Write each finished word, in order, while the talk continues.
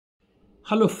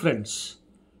Hello friends,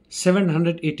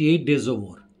 788 days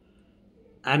over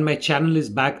and my channel is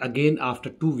back again after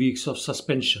 2 weeks of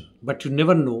suspension, but you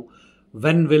never know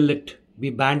when will it be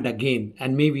banned again,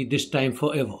 and maybe this time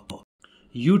forever.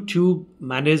 YouTube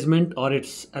management, or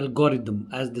its algorithm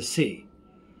as they say,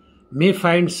 may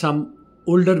find some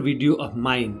older video of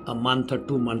mine a month or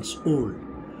 2 months old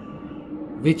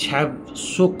which have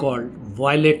so-called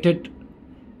violated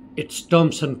its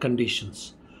terms and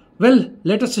conditions. Well,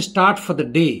 let us start for the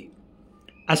day.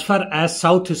 As far as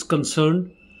South is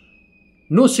concerned,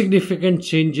 no significant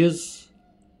changes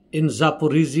in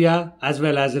Zaporizhia as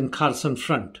well as in Kherson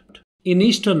front. In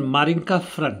eastern Marinka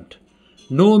front,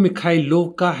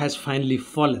 Novomikhailovka has finally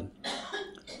fallen.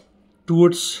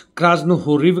 Towards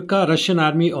Krasnohorivka, Russian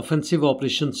army offensive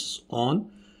operations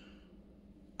on,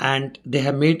 and they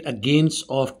have made a gains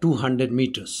of 200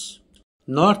 meters.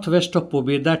 Northwest of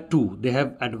Pobeda too, they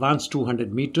have advanced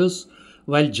 200 meters,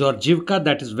 while Georgievka,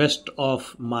 that is west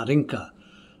of Marinka,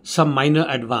 some minor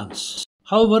advance.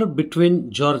 However, between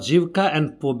Georgievka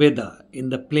and Pobeda in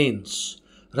the plains,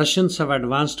 Russians have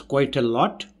advanced quite a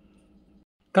lot.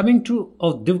 Coming to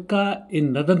Avdiivka,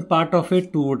 in northern part of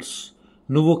it towards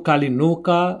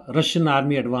Novomikhailovka, Russian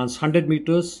army advanced 100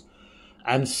 meters,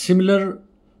 and similar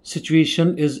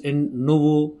situation is in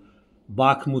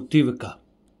Novomikhailovka.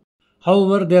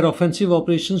 However, their offensive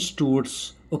operations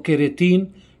towards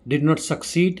Okeretin did not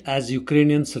succeed as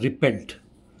Ukrainians repelled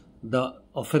the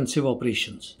offensive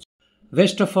operations.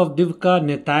 West of Avdiivka,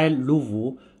 Netail,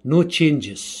 Luvo, no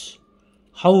changes.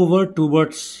 However,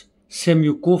 towards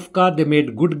Semyonovka, they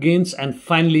made good gains, and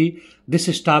finally this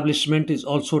establishment is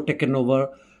also taken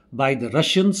over by the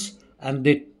Russians, and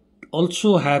they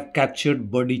also have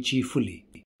captured Berdychi fully.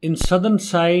 In southern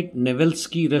side,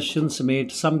 Nevelsky, Russians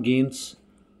made some gains.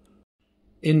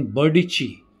 In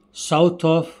Berdychi, south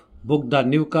of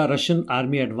Bogdanivka, Russian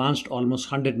army advanced almost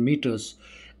 100 meters,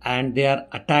 and they are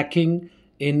attacking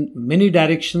in many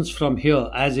directions from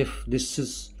here as if this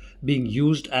is being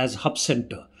used as hub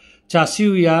center.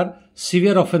 Chasiv Yar,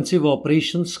 severe offensive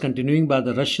operations continuing by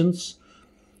the Russians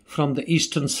from the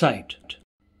eastern side.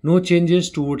 No changes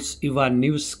towards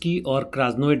Ivanivsky or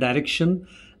Krasnoye direction,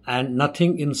 and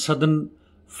nothing in southern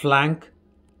flank.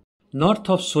 North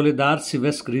of Soledar,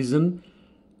 Siversk region,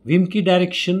 Vimki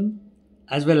direction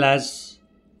as well as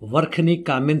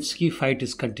Verkhny-Kamensky fight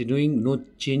is continuing, no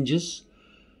changes.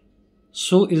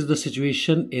 So is the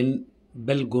situation in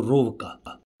Belgorovka.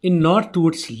 In north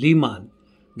towards Liman,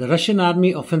 the Russian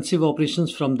army offensive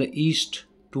operations from the east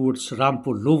towards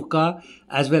Rampolovka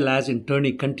as well as in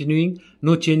Terny continuing,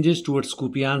 no changes towards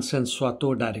Kupiansk and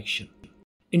Swato direction.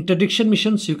 Interdiction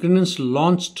Missions, Ukrainians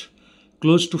launched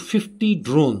close to 50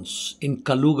 drones in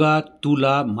Kaluga,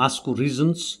 Tula, Moscow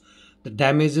regions. The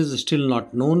damage is still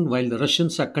not known, while the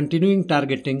Russians are continuing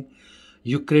targeting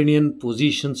Ukrainian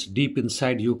positions deep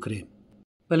inside Ukraine.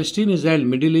 Palestine Israel,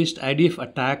 Middle East, IDF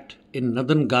attacked in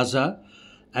northern Gaza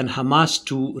and Hamas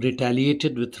too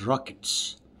retaliated with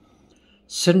rockets.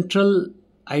 Central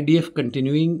IDF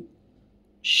continuing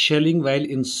shelling, while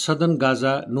in southern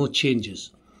Gaza no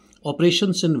changes.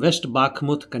 Operations in West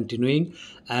Bakhmut continuing,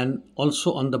 and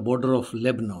also on the border of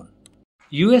Lebanon.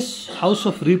 US House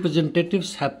of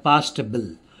Representatives have passed a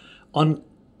bill on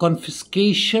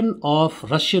confiscation of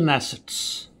Russian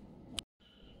assets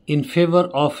in favor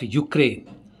of Ukraine,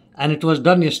 and it was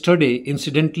done yesterday,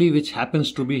 incidentally, which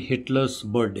happens to be Hitler's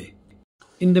birthday.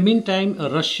 In the meantime, a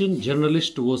Russian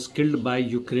journalist was killed by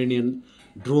Ukrainian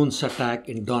drones attack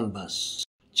in Donbass.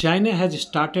 China has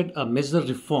started a major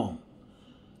reform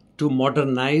to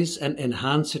modernize and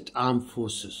enhance its armed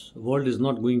forces. The world is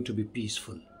not going to be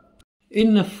peaceful.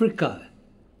 In Africa,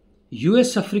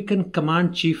 US African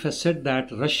Command Chief has said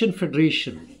that Russian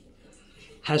Federation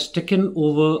has taken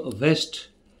over West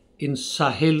in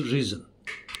Sahel region.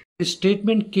 This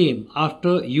statement came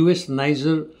after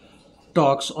US-Niger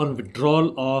talks on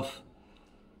withdrawal of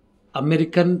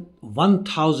American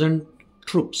 1,000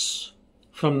 troops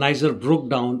from Niger broke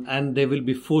down, and they will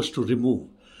be forced to remove.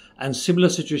 And similar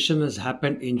situation has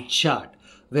happened in Chad,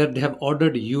 where they have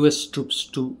ordered US troops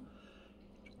to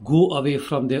go away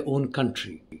from their own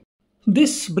country.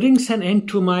 This brings an end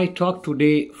to my talk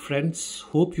today, friends.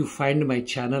 Hope you find my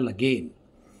channel again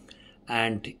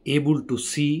and able to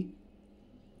see,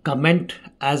 comment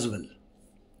as well.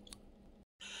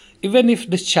 Even if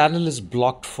this channel is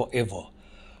blocked forever,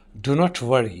 do not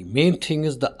worry. Main thing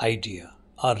is the idea,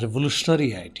 a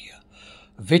revolutionary idea,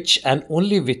 which and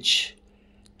only which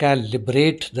can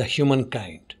liberate the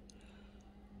humankind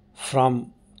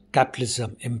from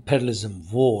capitalism, imperialism,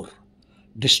 war,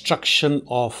 destruction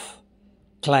of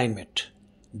climate,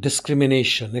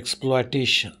 discrimination,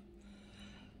 exploitation,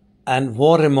 and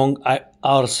war among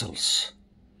ourselves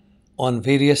on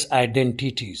various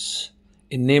identities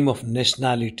in name of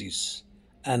nationalities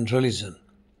and religion.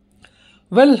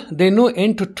 Well, they no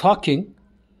end to talking,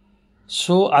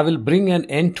 so I will bring an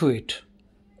end to it.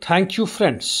 Thank you,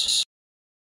 friends.